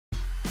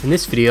In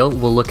this video,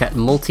 we'll look at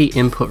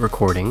multi-input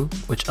recording,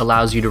 which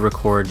allows you to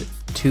record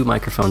two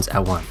microphones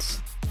at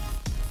once.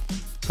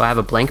 So I have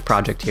a blank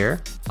project here.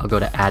 I'll go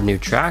to Add New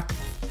Track,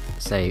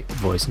 say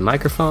Voice and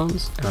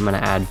Microphones, and I'm going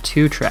to add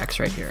two tracks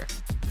right here.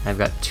 I've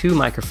got two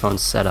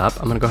microphones set up.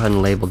 I'm going to go ahead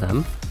and label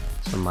them.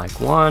 So mic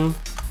 1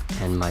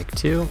 and mic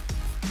 2.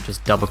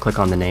 Just double click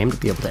on the name to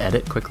be able to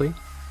edit quickly.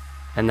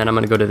 And then I'm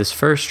going to go to this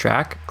first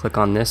track, click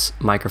on this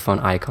microphone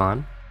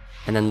icon,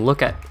 and then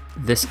look at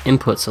this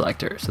input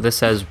selector. So this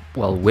says,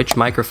 well, which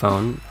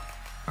microphone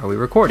are we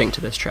recording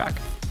to this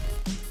track?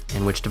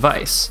 And which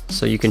device?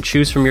 So you can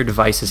choose from your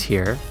devices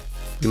here.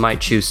 You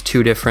might choose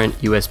two different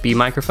USB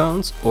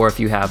microphones, or if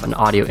you have an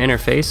audio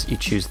interface, you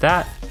choose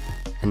that,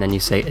 and then you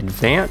say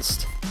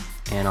Advanced,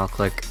 and I'll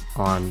click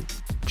on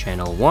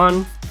channel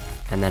 1,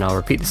 and then I'll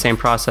repeat the same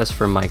process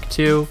for mic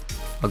 2.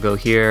 I'll go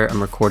here,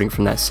 I'm recording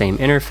from that same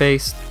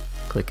interface,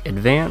 click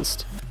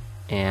Advanced,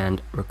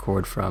 and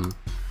record from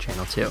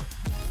channel 2.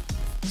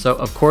 So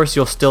of course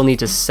you'll still need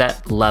to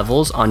set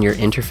levels on your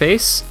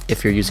interface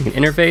if you're using an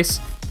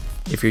interface.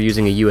 If you're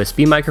using a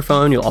USB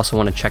microphone, you'll also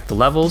want to check the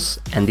levels,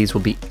 and these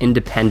will be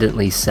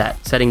independently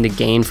set. Setting the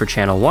gain for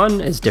channel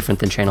 1 is different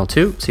than channel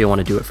 2, so you'll want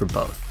to do it for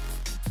both.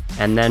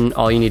 And then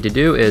all you need to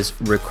do is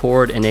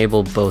record,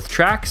 enable both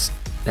tracks,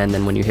 and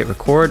then when you hit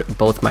record,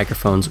 both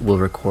microphones will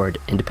record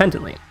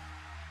independently.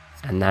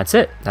 And that's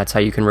it. That's how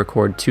you can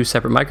record two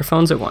separate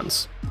microphones at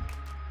once.